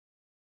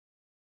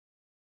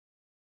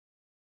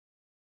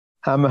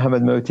I'm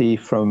Mohamad Mohty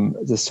from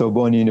the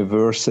Sorbonne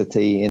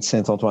University in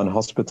Saint-Antoine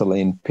Hospital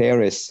in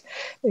Paris.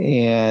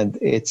 And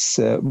it's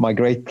my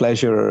great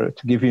pleasure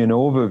to give you an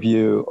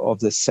overview of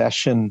the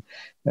session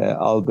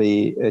I'll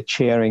be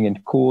chairing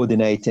and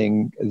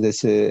coordinating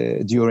this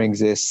during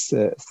this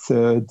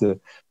third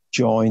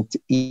joint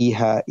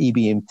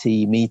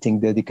EHA-EBMT meeting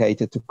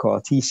dedicated to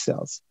CAR T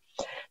cells.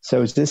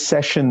 So this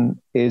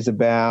session is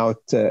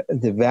about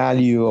the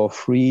value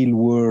of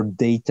real-world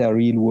data,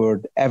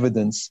 real-world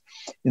evidence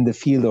in the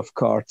field of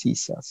CAR T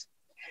cells.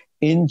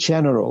 In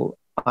general,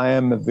 I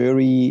am a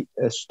very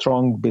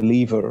strong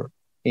believer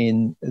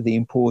in the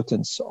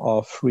importance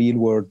of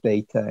real-world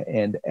data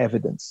and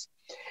evidence.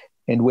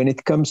 And when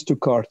it comes to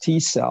CAR T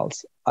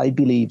cells, I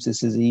believe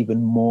this is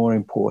even more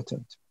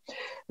important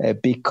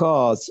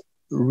because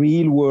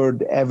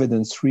real-world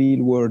evidence,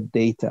 real-world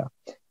data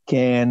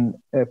can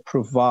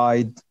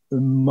provide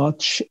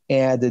much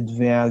added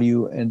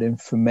value and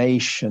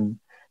information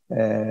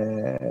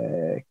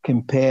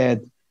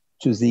compared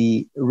to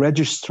the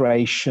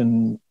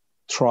registration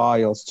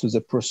trials, to the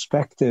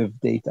prospective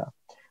data.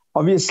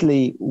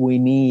 Obviously, we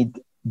need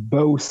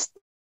both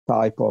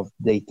type of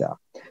data.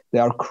 They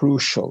are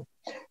crucial.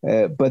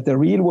 But the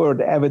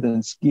real-world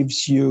evidence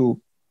gives you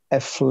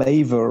a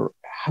flavor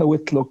how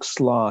it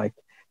looks like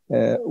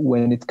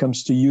when it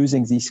comes to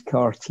using these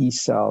CAR T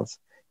cells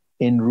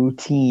in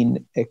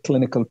routine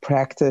clinical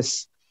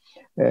practice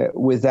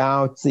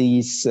without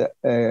these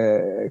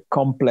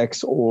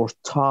complex or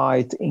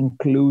tight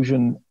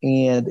inclusion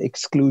and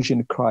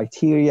exclusion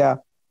criteria.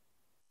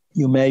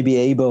 You may be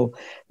able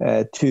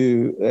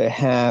to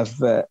have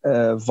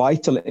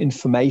vital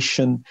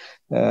information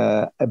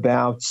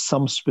about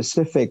some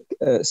specific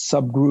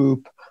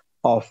subgroup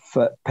of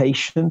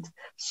patient,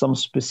 some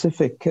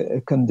specific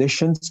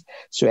conditions.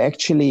 So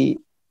actually,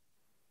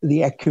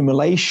 the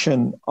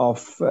accumulation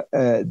of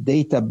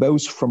data,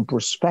 both from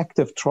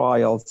prospective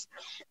trials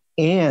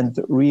and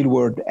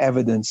real-world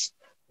evidence,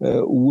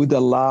 would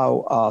allow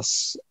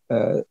us,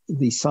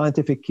 the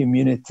scientific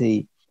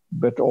community,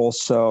 but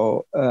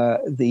also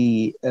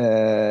the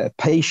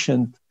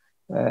patient,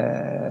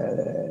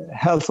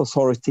 health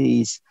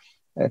authorities,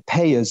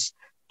 payers,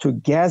 to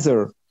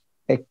gather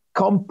a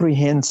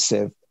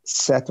comprehensive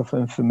set of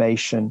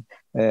information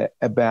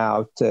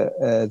about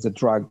the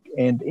drug.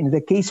 And in the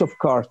case of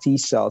CAR T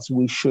cells,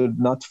 we should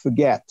not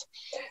forget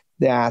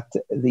that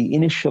the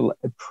initial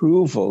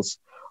approvals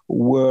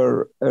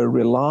were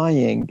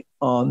relying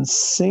on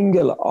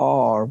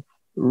single-arm,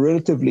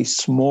 relatively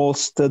small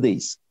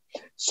studies.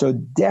 So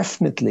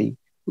definitely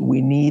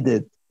we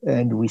needed,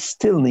 and we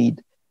still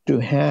need, to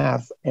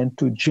have and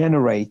to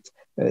generate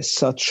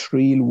such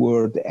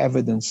real-world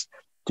evidence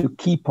to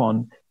keep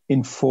on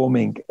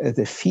informing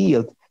the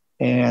field.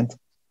 And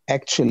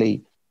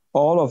actually,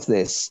 all of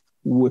this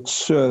would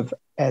serve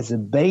as a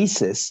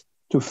basis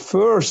to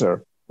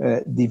further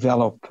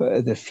develop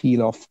the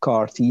field of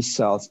CAR T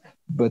cells,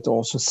 but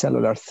also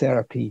cellular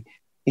therapy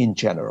in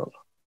general.